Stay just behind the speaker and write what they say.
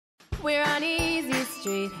We're on Easy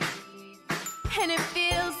Street, and it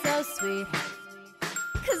feels so sweet,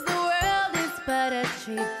 'cause the world is but a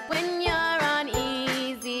treat when you're on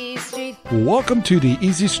Easy Street. Welcome to the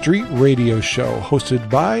Easy Street Radio Show, hosted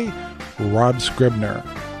by Rob Scribner.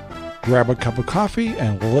 Grab a cup of coffee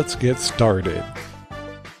and let's get started.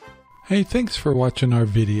 Hey, thanks for watching our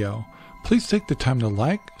video. Please take the time to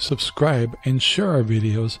like, subscribe, and share our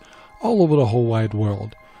videos all over the whole wide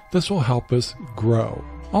world. This will help us grow.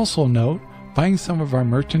 Also note, buying some of our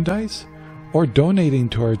merchandise or donating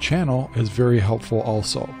to our channel is very helpful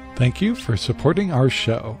also. Thank you for supporting our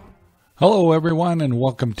show. Hello everyone and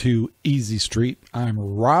welcome to Easy Street. I'm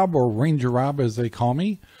Rob, or Ranger Rob as they call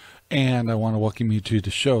me, and I want to welcome you to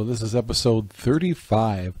the show. This is episode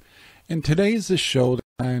 35, and today is the show.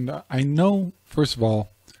 And I know, first of all,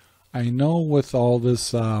 I know with all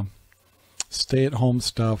this stay-at-home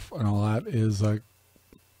stuff and all that is a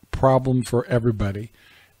problem for everybody.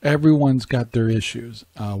 Everyone's got their issues,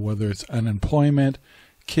 whether it's unemployment,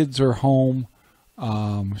 kids are home,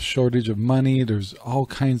 shortage of money. There's all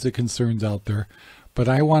kinds of concerns out there. But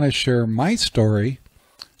I want to share my story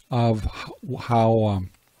of how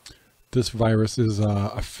this virus is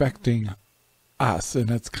affecting us, and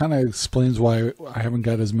it kind of explains why I haven't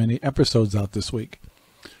got as many episodes out this week.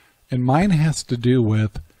 And mine has to do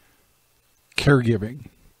with caregiving.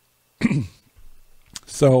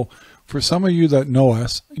 So for some of you that know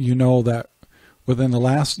us, you know that within the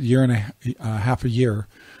last year and a half a year,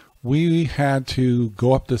 we had to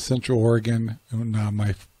go up to Central Oregon, and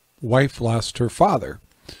my wife lost her father.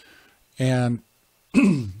 And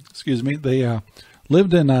excuse me, they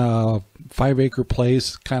lived in a 5-acre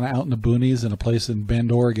place kind of out in the boonies in a place in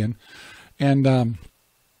Bend, Oregon. And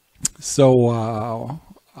so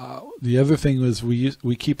the other thing was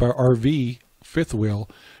we keep our RV fifth wheel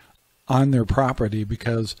on their property,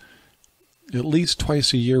 because at least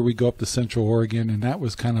twice a year we go up to Central Oregon, and that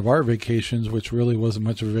was kind of our vacations, which really wasn't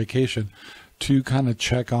much of a vacation, to kind of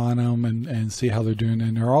check on them and see how they're doing.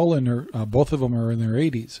 And they're all in their, both of them are in their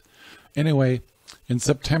 80s. Anyway, in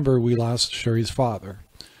September we lost Sherry's father,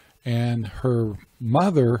 and her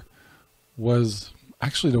mother was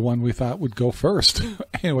actually the one we thought would go first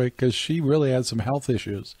anyway, because she really had some health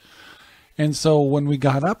issues. And so when we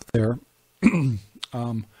got up there, and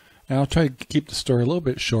I'll try to keep the story a little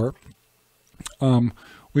bit short,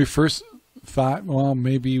 we first thought, well,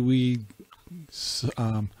 maybe we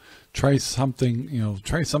try something,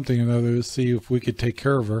 try something or another to see if we could take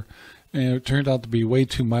care of her. And it turned out to be way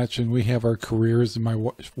too much, and we have our careers, and my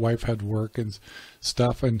wife had work and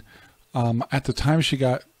stuff. And at the time she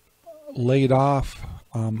got laid off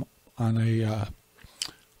on a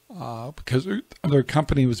because their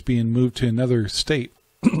company was being moved to another state.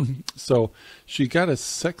 So she got a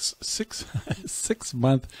six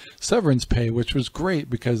month severance pay, which was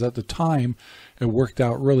great, because at the time it worked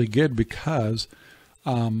out really good, because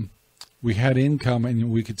we had income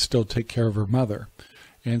and we could still take care of her mother.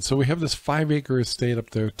 And so we have this 5-acre estate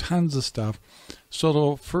up there, tons of stuff. So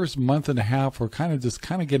the first month and a half, we're kind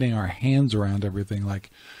of getting our hands around everything.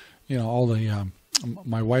 Like, all the,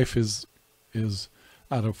 my wife is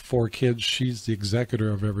out of 4 kids, she's the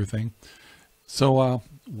executor of everything. So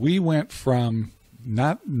we went from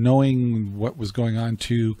not knowing what was going on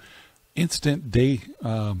to instant day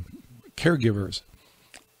caregivers.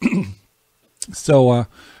 So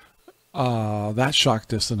that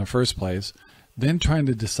shocked us in the first place. Then trying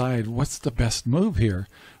to decide what's the best move here.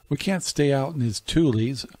 We can't stay out in these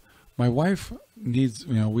tulies. My wife needs,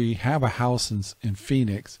 we have a house in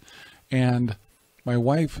Phoenix, and my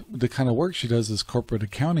wife, the kind of work she does is corporate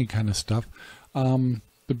accounting kind of stuff.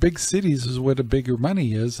 The big cities is where the bigger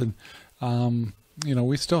money is, and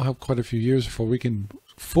we still have quite a few years before we can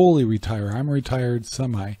fully retire. I'm retired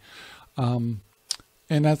semi, and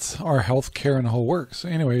that's our health care and the whole works. So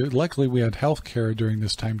anyway, luckily we had health care during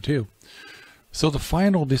this time too. So the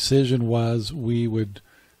final decision was we would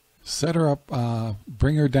set her up,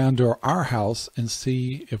 bring her down to our house, and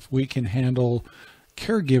see if we can handle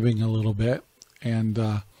caregiving a little bit. And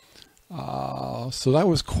so that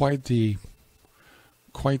was quite the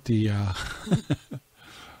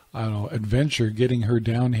I don't know, adventure, getting her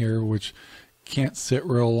down here, which can't sit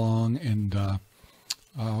real long, and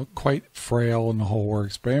quite frail and the whole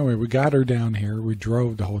works. But anyway, we got her down here. We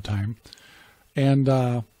drove the whole time,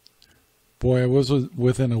 and boy, it was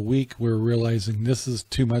within a week we were realizing this is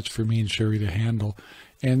too much for me and Sherry to handle.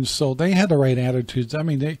 And so they had the right attitudes. I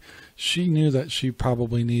mean, she knew that she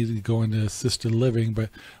probably needed to go into assisted living, but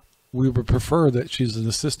we would prefer that she's in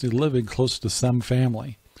assisted living close to some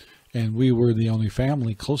family. And we were the only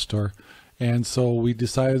family close to her. And so we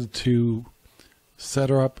decided to set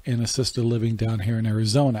her up in assisted living down here in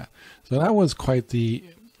Arizona. So that was quite the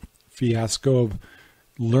fiasco of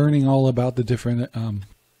learning all about the different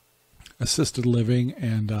assisted living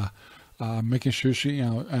and making sure she,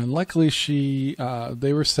 and luckily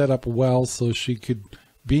they were set up well so she could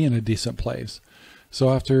be in a decent place.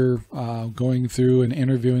 So after going through and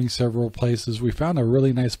interviewing several places, we found a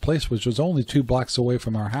really nice place, which was only 2 blocks away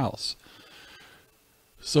from our house.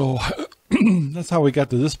 So that's how we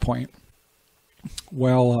got to this point.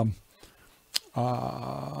 Well,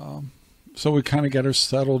 so we kind of got her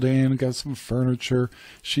settled in, got some furniture.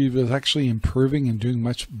 She was actually improving and doing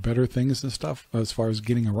much better things and stuff as far as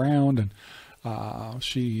getting around, and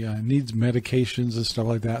she needs medications and stuff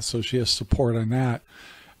like that, so she has support on that.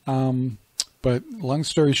 But long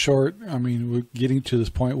story short, I mean, we're getting to this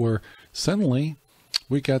point where suddenly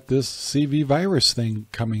we got this CV virus thing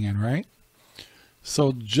coming in, right?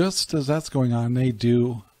 So just as that's going on, they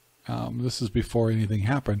do, this is before anything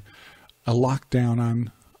happened, a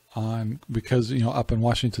lockdown on because, up in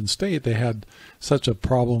Washington State, they had such a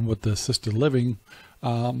problem with the assisted living.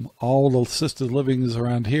 All the assisted livings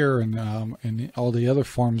around here and all the other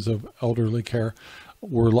forms of elderly care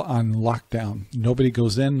were on lockdown. Nobody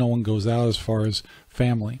goes in, no one goes out as far as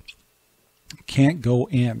family. Can't go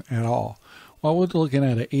in at all. Well, we're looking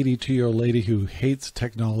at an 82-year-old lady who hates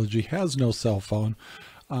technology, has no cell phone,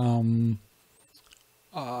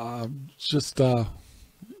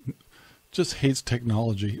 just hates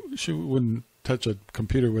technology. She wouldn't touch a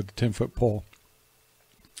computer with a 10-foot pole.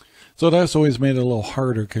 So that's always made it a little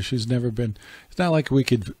harder because she's never been, it's not like we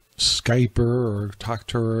could Skype her or talk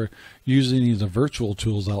to her using any of the virtual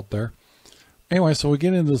tools out there. Anyway, so we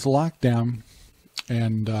get into this lockdown,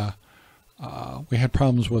 and we had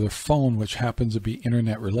problems with her phone, which happens to be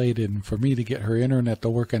internet related. And for me to get her internet to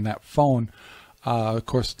work on that phone, of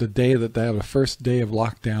course, the day that they have the first day of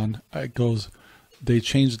lockdown, they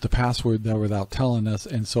changed the password there without telling us,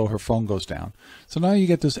 and so her phone goes down. So now you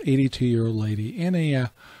get this 82-year-old lady in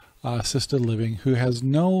a assisted living who has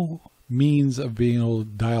no means of being able to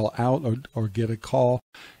dial out or get a call.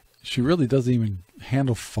 She really doesn't even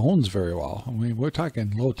handle phones very well. I mean, we're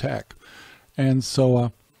talking low tech. And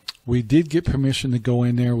so we did get permission to go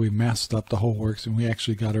in there. We masked up the whole works, and we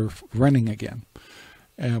actually got her running again.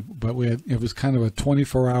 But it was kind of a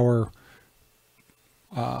 24-hour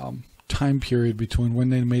time period between when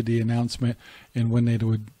they made the announcement and when they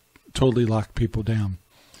would totally lock people down.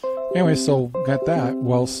 Anyway, so got that.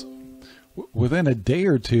 Well, within a day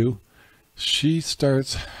or two, she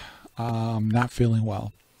starts not feeling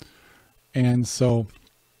well. And so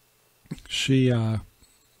she,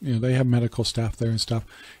 they have medical staff there and stuff.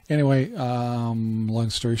 Anyway, long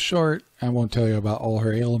story short, I won't tell you about all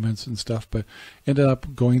her ailments and stuff, but ended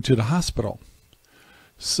up going to the hospital.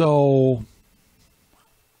 So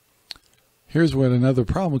here's what another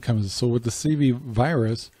problem comes. So with the CV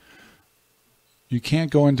virus, you can't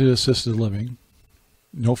go into assisted living,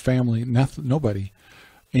 no family, nothing, nobody.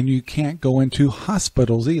 And you can't go into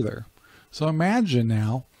hospitals either. So imagine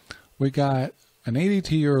now, we got an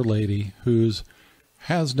 82-year-old lady who's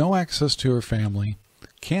has no access to her family,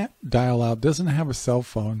 can't dial out, doesn't have a cell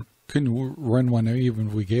phone, couldn't run one even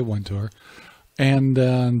if we gave one to her. And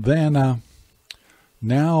then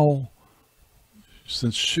now,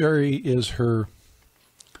 since Sherry is her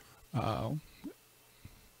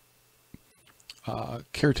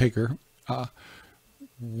caretaker,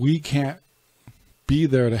 we can't be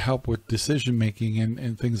there to help with decision making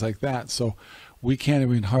and things like that. So we can't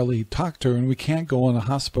even hardly talk to her, and we can't go in a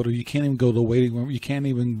hospital. You can't even go to the waiting room. You can't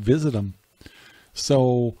even visit them.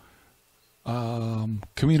 So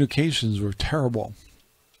communications were terrible,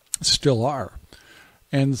 still are.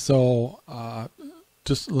 And so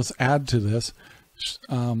just let's add to this.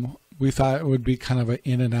 We thought it would be kind of an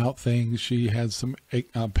in and out thing. She had some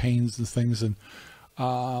pains and things, and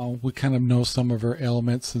we kind of know some of her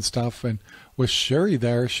ailments and stuff. And with Sherry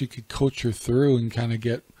there, she could coach her through and kind of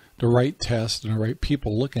get the right test and the right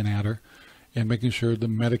people looking at her and making sure the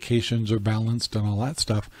medications are balanced and all that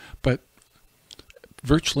stuff. But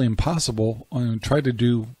virtually impossible. Try to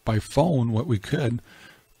do by phone what we could.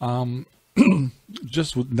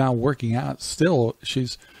 Just not working out. Still,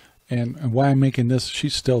 and why I'm making this,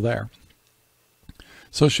 she's still there.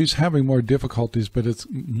 So she's having more difficulties, but it's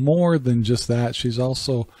more than just that. She's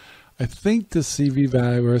also, I think the CV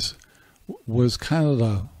virus was kind of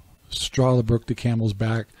the straw that broke the camel's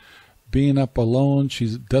back. Being up alone,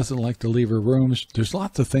 she doesn't like to leave her room. There's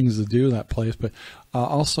lots of things to do in that place, but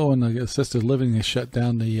also in the assisted living, they shut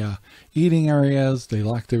down the eating areas. They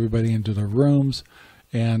locked everybody into their rooms,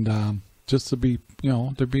 and just to be,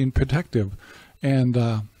 they're being protective.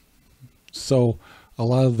 And so a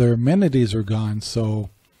lot of their amenities are gone. So,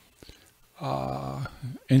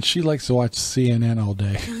 and she likes to watch CNN all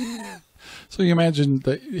day. So you imagine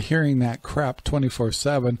hearing that crap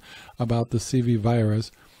 24/7 about the CV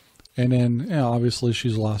virus. And then, obviously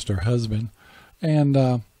she's lost her husband.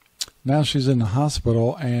 And now she's in the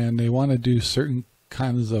hospital, and they want to do certain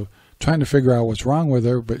kinds of trying to figure out what's wrong with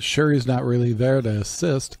her, but Sherry's not really there to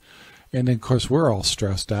assist. And then, of course, we're all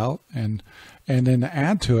stressed out. And then to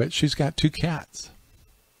add to it, she's got 2 cats.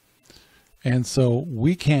 And so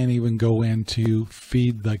we can't even go in to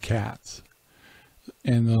feed the cats.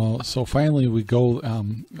 And so finally we go,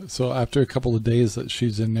 so after a couple of days that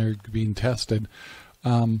she's in there being tested,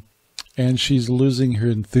 and she's losing her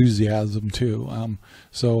enthusiasm too. I'm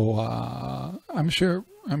sure,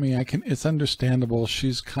 it's understandable.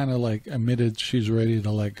 She's kind of like admitted she's ready to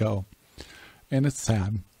let go, and it's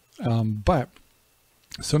sad. But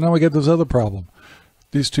so now we get this other problem,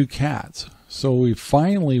 these 2 cats. So we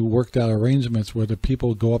finally worked out arrangements where the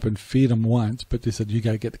people go up and feed them once, but they said, you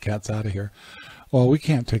got to get the cats out of here. Well, we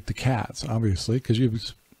can't take the cats, obviously, because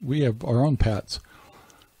we have our own pets.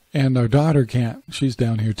 And our daughter can't, she's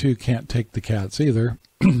down here too, can't take the cats either.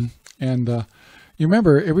 And you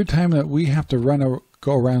remember, every time that we have to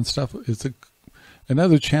go around stuff, it's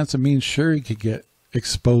another chance. It means Sherry could get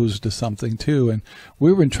exposed to something too. And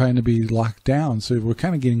we've been trying to be locked down, so we're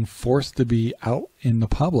kind of getting forced to be out in the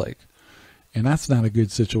public. And that's not a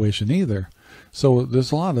good situation either. So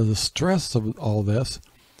there's a lot of the stress of all this.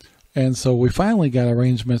 And so we finally got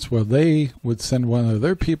arrangements where they would send one of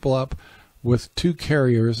their people up with 2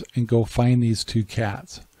 carriers and go find these 2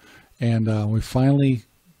 cats. And we finally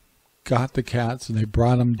got the cats, and they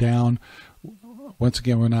brought them down. Once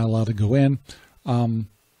again, we're not allowed to go in.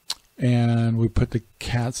 And we put the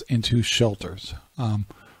cats into shelters,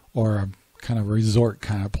 or a kind of resort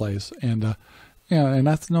kind of place. And and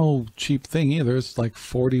that's no cheap thing either. It's like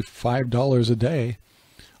 $45 a day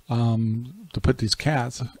to put these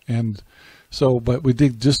cats. And so, but we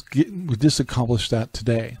just accomplished that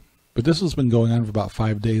today. But this has been going on for about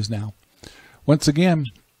 5 days now. Once again,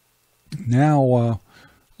 now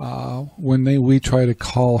when we try to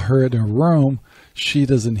call her in her room, she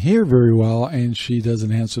doesn't hear very well, and she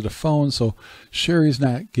doesn't answer the phone. So Sherry's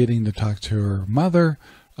not getting to talk to her mother,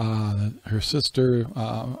 her sister,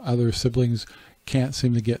 other siblings can't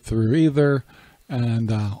seem to get through either. And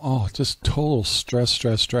just total stress.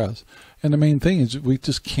 And the main thing is we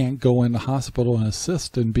just can't go in the hospital and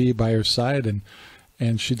assist and be by her side.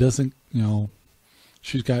 And she doesn't,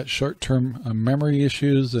 she's got short-term memory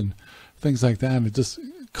issues and things like that. And it just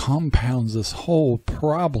compounds this whole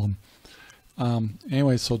problem.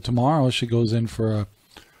 Anyway, so tomorrow she goes in for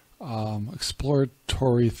a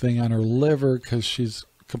exploratory thing on her liver because she's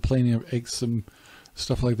complaining of aches and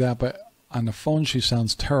stuff like that. But on the phone, she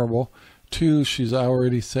sounds terrible. 2, she's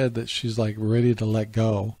already said that she's like ready to let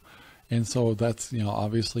go. And so that's,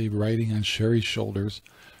 obviously riding on Sherry's shoulders.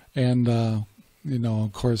 And, of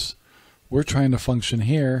course, we're trying to function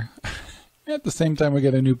here. At the same time, we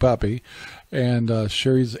get a new puppy. And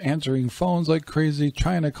Sherry's answering phones like crazy,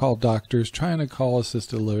 trying to call doctors, trying to call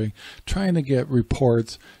assisted living, trying to get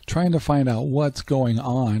reports, trying to find out what's going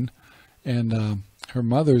on. And her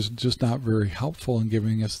mother's just not very helpful in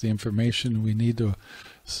giving us the information we need to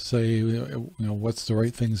say, what's the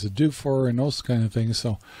right things to do for her and those kind of things.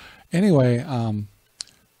 So anyway,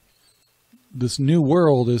 this new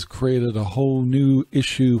world has created a whole new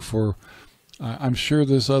issue for, I'm sure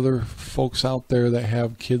there's other folks out there that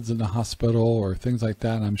have kids in the hospital or things like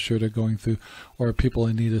that. I'm sure they're going through, or people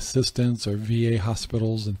that need assistance, or VA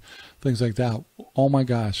hospitals and things like that. Oh my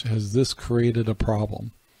gosh, has this created a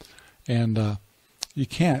problem? And you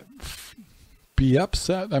can't be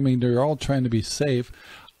upset. I mean, they're all trying to be safe.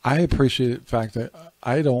 I appreciate the fact that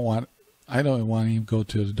I don't want to even go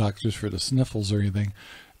to the doctors for the sniffles or anything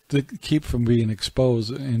to keep from being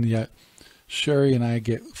exposed. And yet Sherry and I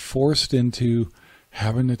get forced into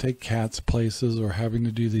having to take cats places or having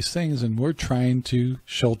to do these things, and we're trying to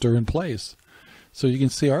shelter in place. So you can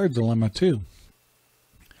see our dilemma too.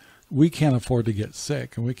 We can't afford to get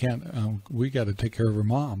sick, and we can't. We got to take care of her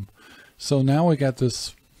mom. So now we got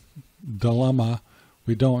this dilemma.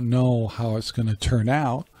 We don't know how it's going to turn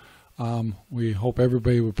out. We hope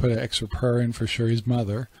everybody would put an extra prayer in for Sherry's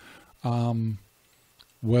mother.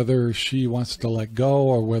 Whether she wants to let go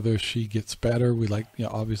or whether she gets better, we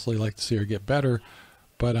obviously like to see her get better.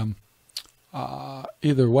 But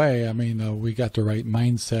either way, I mean, we got the right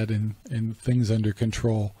mindset and things under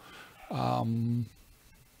control.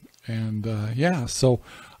 Yeah, so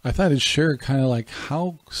I thought I'd share kind of like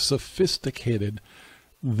how sophisticated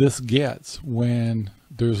this gets when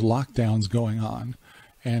there's lockdowns going on.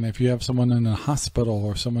 And if you have someone in a hospital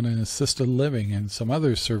or someone in assisted living and some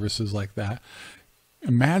other services like that,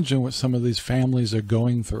 imagine what some of these families are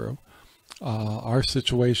going through. Our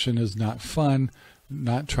situation is not fun,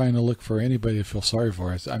 not trying to look for anybody to feel sorry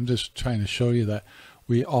for us. I'm just trying to show you that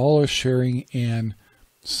we all are sharing in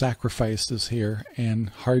sacrifices here and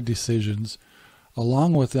hard decisions.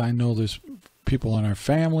 Along with it, I know there's people in our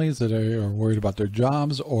families that are worried about their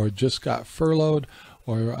jobs or just got furloughed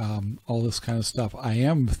or all this kind of stuff. I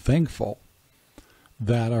am thankful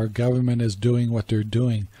that our government is doing what they're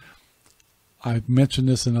doing. I've mentioned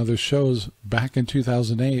this in other shows. Back in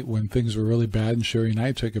 2008, when things were really bad and Sherry and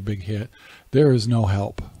I took a big hit, there is no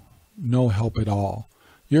help at all.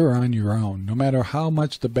 You're on your own. No matter how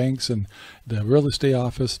much the banks and the real estate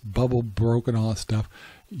office bubble broke and all that stuff,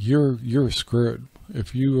 you're screwed.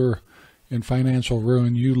 If you were in financial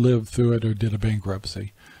ruin, you lived through it or did a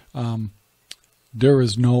bankruptcy. There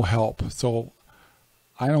is no help. So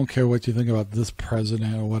I don't care what you think about this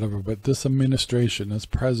president or whatever, but this administration, this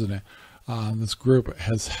president, this group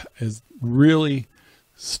is really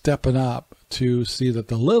stepping up to see that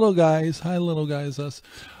the little guys, hi little guys, us,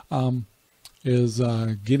 is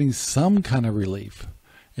getting some kind of relief.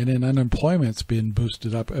 And then unemployment's being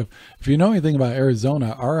boosted up. If you know anything about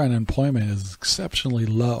Arizona, our unemployment is exceptionally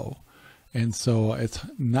low. And so it's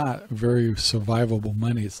not very survivable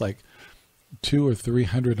money. It's like $200 or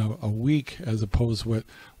 $300 a week, as opposed to what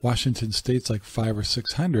Washington State's like $500 or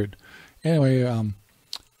 $600. Anyway,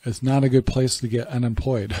 it's not a good place to get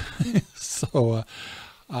unemployed. So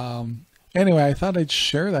anyway, I thought I'd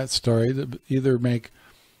share that story to either make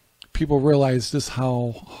people realize just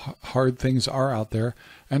how hard things are out there,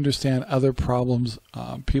 understand other problems,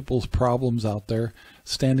 people's problems out there,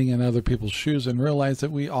 standing in other people's shoes, and realize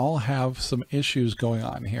that we all have some issues going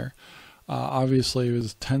on here. Obviously,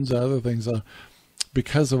 there's tons of other things.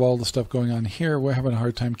 Because of all the stuff going on here, we're having a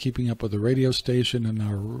hard time keeping up with the radio station and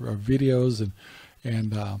our videos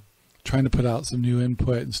and trying to put out some new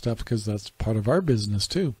input and stuff, because that's part of our business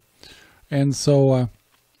too. And so,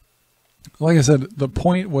 like I said, the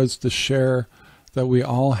point was to share that we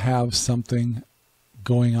all have something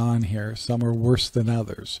going on here. Some are worse than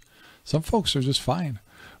others. Some folks are just fine.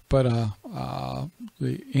 But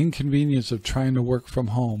the inconvenience of trying to work from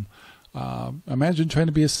home. Imagine trying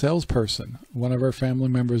to be a salesperson. One of our family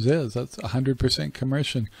members is. That's 100%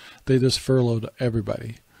 commission. They just furloughed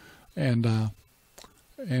everybody. And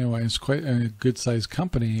anyway, it's quite a good-sized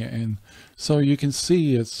company. And so you can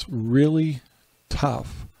see it's really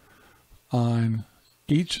tough on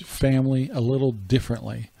each family a little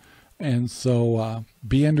differently. And so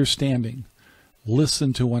be understanding.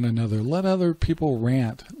 Listen to one another. Let other people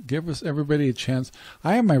rant. Give us everybody a chance.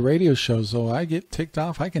 I have my radio show, so I get ticked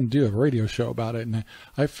off. I can do a radio show about it, and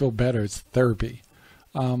I feel better. It's therapy.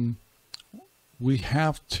 We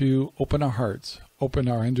have to open our hearts, open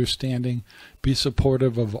our understanding, be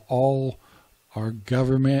supportive of all our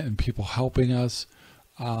government and people helping us.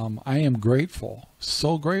 I am grateful,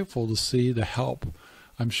 so grateful to see the help.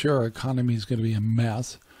 I'm sure our economy is going to be a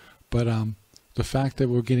mess, but the fact that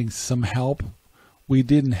we're getting some help, we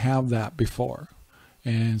didn't have that before.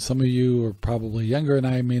 And some of you are probably younger, and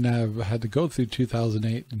I may not have had to go through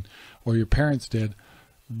 2008, or your parents did.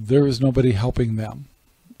 There was nobody helping them.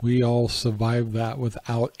 We all survived that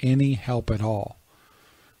without any help at all.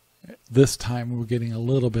 This time we're getting a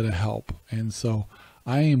little bit of help, and so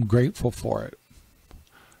I am grateful for it.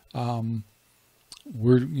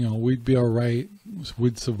 We'd be all right.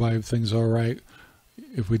 We'd survive things all right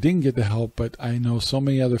if we didn't get the help. But I know so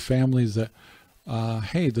many other families that,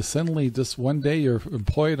 hey, suddenly just one day you're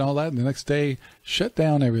employed and all that, and the next day shut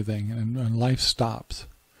down everything and life stops.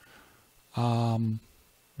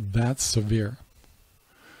 That's severe.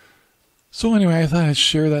 So anyway, I thought I'd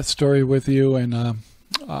share that story with you, and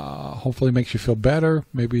hopefully it makes you feel better.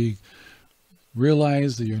 Maybe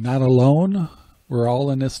realize that you're not alone. We're all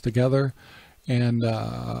in this together. And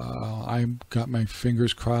I got my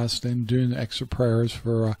fingers crossed and doing extra prayers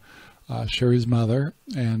for Sherry's mother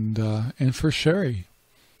and for Sherry.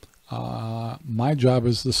 My job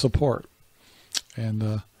is the support,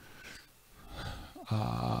 and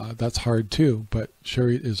that's hard too. But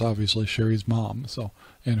Sherry is obviously Sherry's mom, so,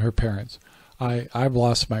 and her parents. I've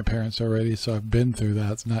lost my parents already, so I've been through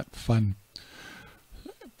that. It's not fun.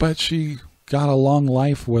 But she got a long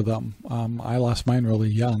life with them. I lost mine really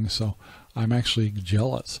young, so I'm actually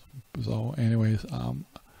jealous. So anyways,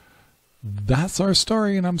 that's our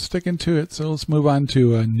story, and I'm sticking to it. So let's move on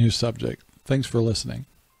to a new subject. Thanks for listening.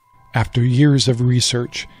 After years of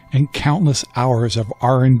research and countless hours of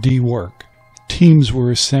R&D work, teams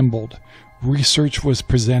were assembled, research was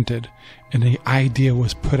presented, and the idea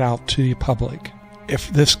was put out to the public.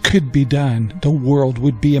 If this could be done, the world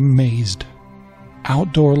would be amazed.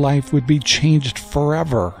 Outdoor life would be changed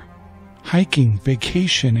forever. Hiking,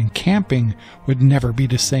 vacation, and camping would never be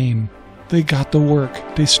the same. They got the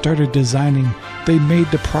work, they started designing, they made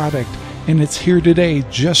the product, and it's here today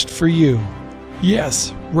just for you.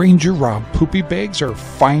 Yes, RangerRob poopy bags are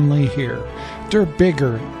finally here. They're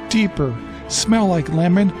bigger, deeper, smell like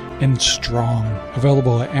lemon, and strong.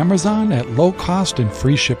 Available at Amazon at low cost and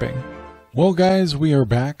free shipping. Well, guys, we are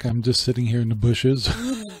back. I'm just sitting here in the bushes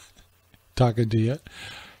talking to you.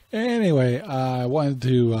 Anyway, I wanted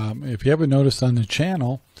to, if you haven't noticed on the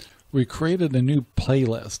channel, we created a new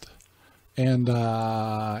playlist. And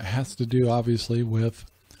it has to do, obviously, with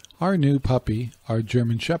our new puppy, our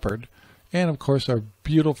German Shepherd, and, of course, our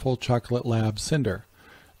beautiful chocolate lab, Cinder.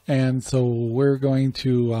 And so we're going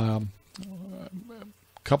to, a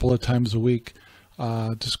couple of times a week,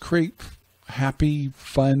 just create happy,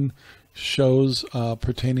 fun shows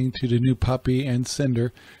pertaining to the new puppy and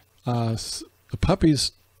Cinder. The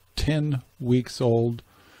puppy's 10 weeks old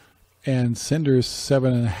and Cinder's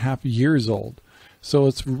 7.5 years old. So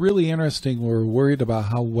it's really interesting. We're worried about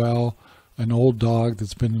how well an old dog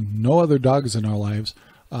that's been no other dogs in our lives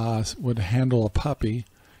would handle a puppy.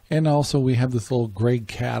 And also we have this little gray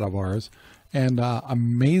cat of ours. And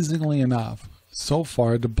amazingly enough, so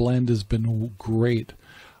far the blend has been great.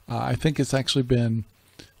 I think it's actually been,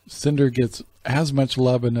 Cinder gets as much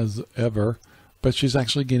love as ever, but she's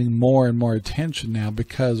actually getting more and more attention now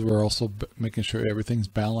because we're also making sure everything's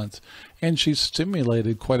balanced. And she's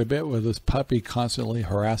stimulated quite a bit with this puppy constantly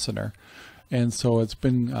harassing her. And so it's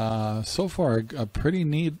been, so far, a pretty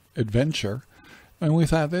neat adventure. And we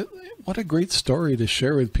thought, that what a great story to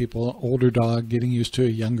share with people. An older dog getting used to a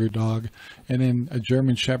younger dog. And then a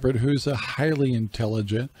German Shepherd who's a highly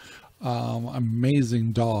intelligent,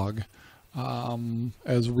 amazing dog.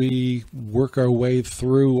 As we work our way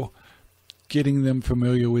through getting them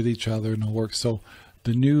familiar with each other and the work. So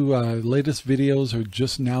the new latest videos are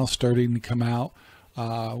just now starting to come out.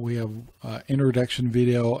 We have introduction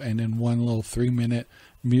video and then one little 3-minute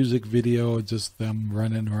music video, just them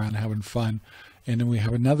running around having fun. And then we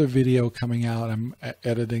have another video coming out I'm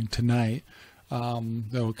editing tonight that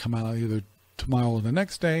will come out either tomorrow or the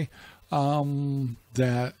next day,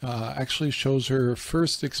 that actually shows her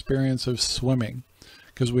first experience of swimming,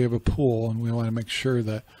 because we have a pool and we want to make sure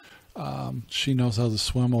that she knows how to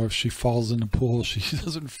swim, or if she falls in the pool she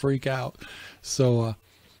doesn't freak out. So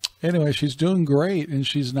anyway, she's doing great and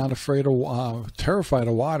she's not afraid of terrified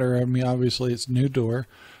of water. I mean, obviously it's new to her.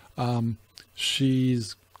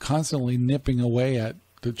 She's constantly nipping away at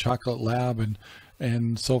the chocolate lab,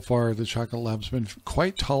 and so far the chocolate lab's been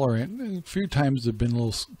quite tolerant. A few times there have been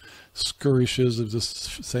little skirmishes of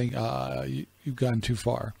just saying, you've gone too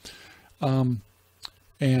far. And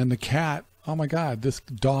the cat, oh my God, this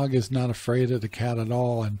dog is not afraid of the cat at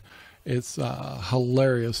all. And it's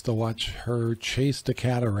hilarious to watch her chase the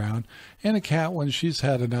cat around. And the cat, when she's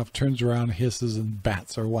had enough, turns around, hisses and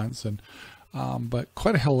bats her once. And but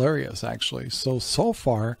quite hilarious, actually. So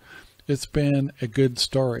far, it's been a good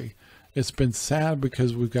story. It's been sad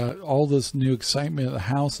because we've got all this new excitement. The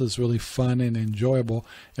house is really fun and enjoyable.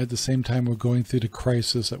 At the same time, we're going through the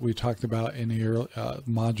crisis that we talked about in the early,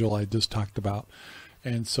 module I just talked about.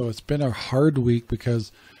 And so it's been a hard week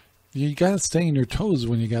because you got to stay on your toes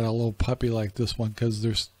when you got a little puppy like this one,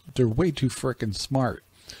 because they're way too frickin' smart.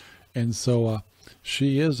 And so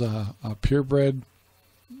she is a purebred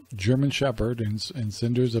German Shepherd, and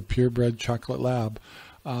Cinder's a purebred chocolate lab.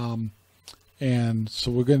 And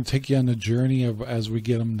so we're going to take you on the journey of as we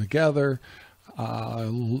get them together,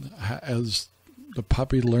 as the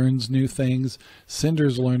puppy learns new things,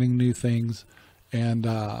 Cinder's learning new things, and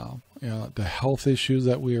you know, the health issues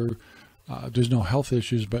that there's no health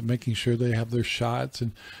issues, but making sure they have their shots.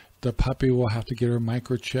 And the puppy will have to get her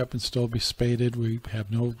microchip and still be spaded. We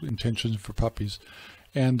have no intentions for puppies.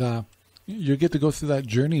 And you get to go through that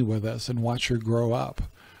journey with us and watch her grow up.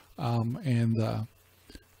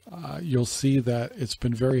 You'll see that it's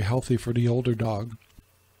been very healthy for the older dog.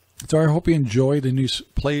 So I hope you enjoy the new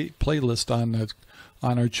playlist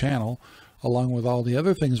on our channel, along with all the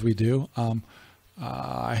other things we do.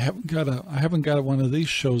 I haven't got one of these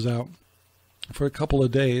shows out for a couple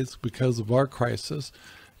of days because of our crisis,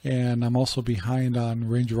 and I'm also behind on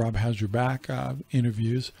RangerRob Has Your Back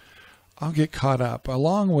interviews. I'll get caught up,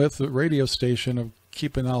 along with the radio station of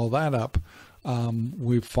keeping all that up.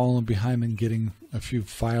 We've fallen behind in getting a few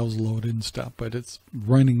files loaded and stuff, but it's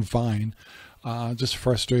running fine. Just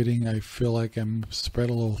frustrating. I feel like I'm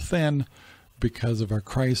spread a little thin because of our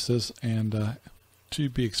crisis, and to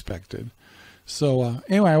be expected. So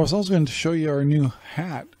anyway, I was also going to show you our new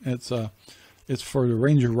hat. It's it's for the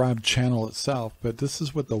RangerRob channel itself, but this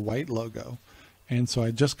is with the white logo. And so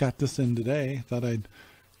I just got this in today. Thought I'd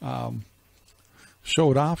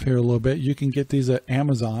show it off here a little bit. You can get these at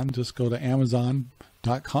Amazon. Just go to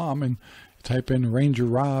Amazon.com and type in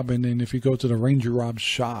RangerRob, and then if you go to the RangerRob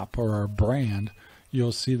shop or our brand,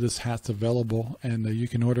 you'll see this hat's available, and you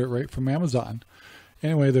can order it right from Amazon.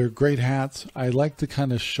 Anyway, they're great hats. I like the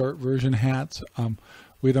kind of short version hats.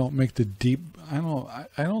 We don't make the deep. I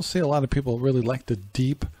don't see a lot of people really like the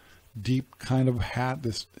deep kind of hat.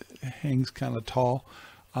 This hangs kind of tall.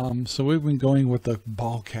 So we've been going with the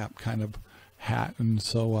ball cap kind of hat, and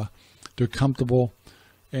so they're comfortable,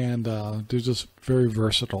 and they're just very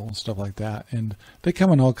versatile and stuff like that. And they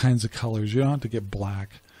come in all kinds of colors. You don't have to get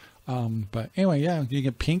black. But anyway, yeah, you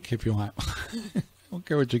get pink if you want. I don't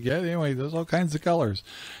care what you get. Anyway, there's all kinds of colors.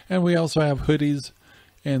 And we also have hoodies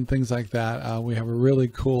and things like that. We have a really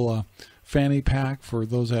cool fanny pack for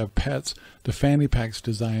those that have pets. The fanny pack's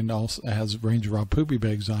designed also has RangerRob poopy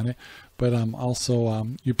bags on it. But also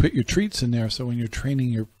you put your treats in there, so when you're training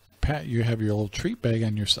your pet, you have your little treat bag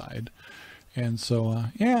on your side. And so,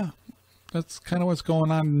 yeah, that's kind of what's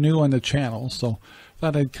going on new on the channel. So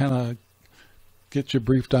thought I'd kind of get you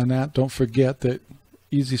briefed on that. Don't forget that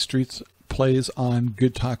Easy Streets plays on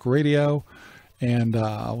Good Talk Radio, and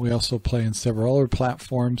we also play in several other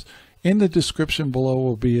platforms. In the description below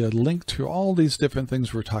will be a link to all these different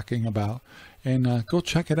things we're talking about, and go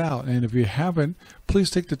check it out. And if you haven't, please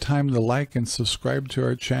take the time to like and subscribe to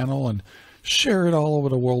our channel and share it all over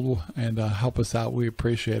the world, and help us out. We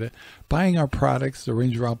appreciate it. Buying our products, the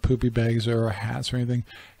RangerRob poopy bags or our hats or anything,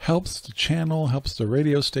 helps the channel, helps the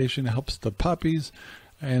radio station, helps the puppies.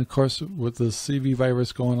 And of course, with the CV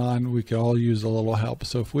virus going on, we could all use a little help.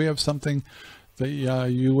 So if we have something that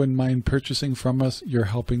you wouldn't mind purchasing from us, you're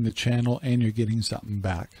helping the channel and you're getting something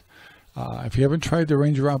back. If you haven't tried the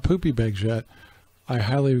RangerRob poopy bags yet, I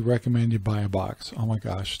highly recommend you buy a box. Oh my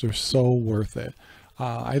gosh, they're so worth it.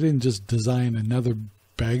 I didn't just design another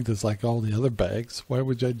bag that's like all the other bags. Why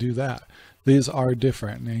would I do that? These are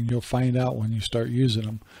different, and you'll find out when you start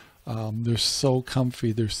using them. They're so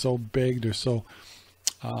comfy. They're so big. They're so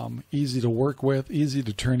easy to work with, easy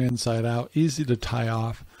to turn inside out, easy to tie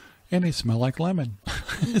off, and they smell like lemon.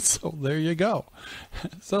 So there you go.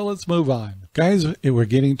 So let's move on. Guys, we're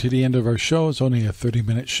getting to the end of our show. It's only a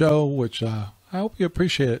 30-minute show, which I hope you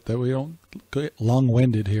appreciate it, that we don't get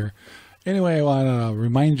long-winded here. Anyway, I want to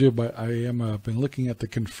remind you, but I am been looking at the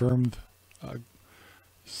confirmed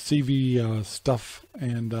CV stuff,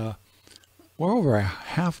 and well over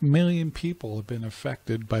 500,000 people have been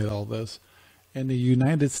affected by all this. And the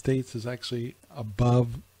United States is actually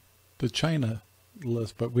above the China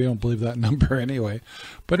list, but we don't believe that number anyway.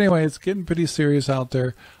 But anyway, it's getting pretty serious out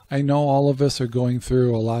there. I know all of us are going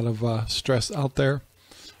through a lot of stress out there.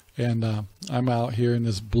 And I'm out here in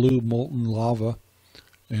this blue molten lava.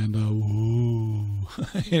 And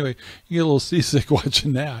anyway, you get a little seasick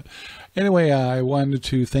watching that. Anyway, I wanted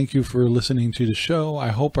to thank you for listening to the show. I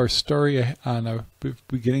hope our story on the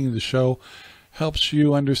beginning of the show helps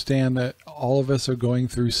you understand that all of us are going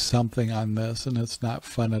through something on this, and it's not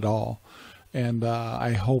fun at all. And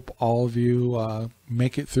I hope all of you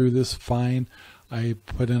make it through this fine. I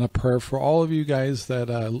put in a prayer for all of you guys that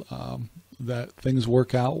that things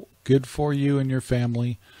work out good for you and your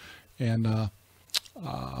family, and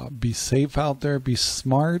be safe out there. Be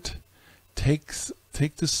smart. Take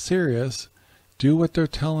this serious. Do what they're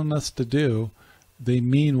telling us to do. They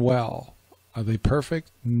mean well. Are they perfect?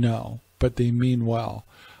 No. But they mean well.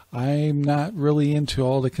 I'm not really into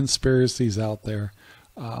all the conspiracies out there.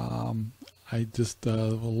 I just a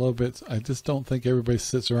little bit. I just don't think everybody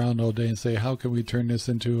sits around all day and say, "How can we turn this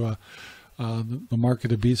into the mark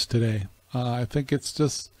of the beast today?" I think it's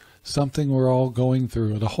just something we're all going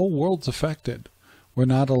through. The whole world's affected. We're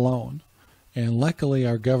not alone, and luckily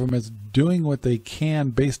our government's doing what they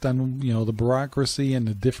can based on the bureaucracy and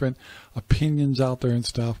the different opinions out there and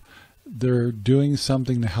stuff. They're doing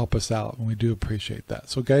something to help us out, and we do appreciate that.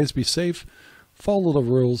 So guys, be safe, follow the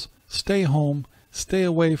rules, stay home, stay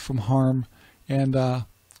away from harm, and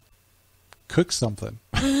cook something.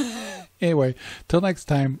 Anyway, till next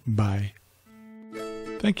time, bye.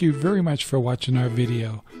 Thank you very much for watching our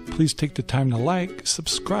video. Please take the time to like,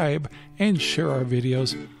 subscribe, and share our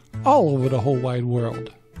videos all over the whole wide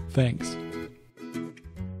world. Thanks.